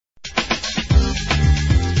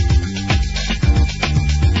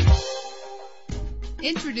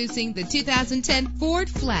Introducing the 2010 Ford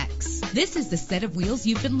Flex. This is the set of wheels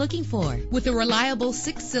you've been looking for, with a reliable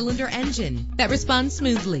 6-cylinder engine that responds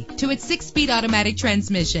smoothly to its 6-speed automatic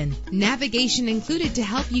transmission. Navigation included to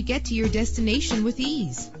help you get to your destination with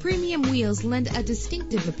ease. Premium wheels lend a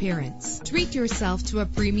distinctive appearance. Treat yourself to a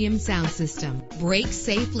premium sound system. Brake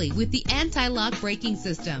safely with the anti-lock braking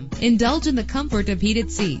system. Indulge in the comfort of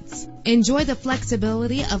heated seats. Enjoy the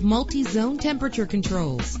flexibility of multi-zone temperature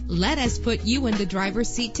controls. Let us put you in the driver's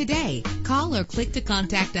seat today. Call or click to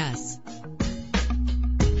contact us.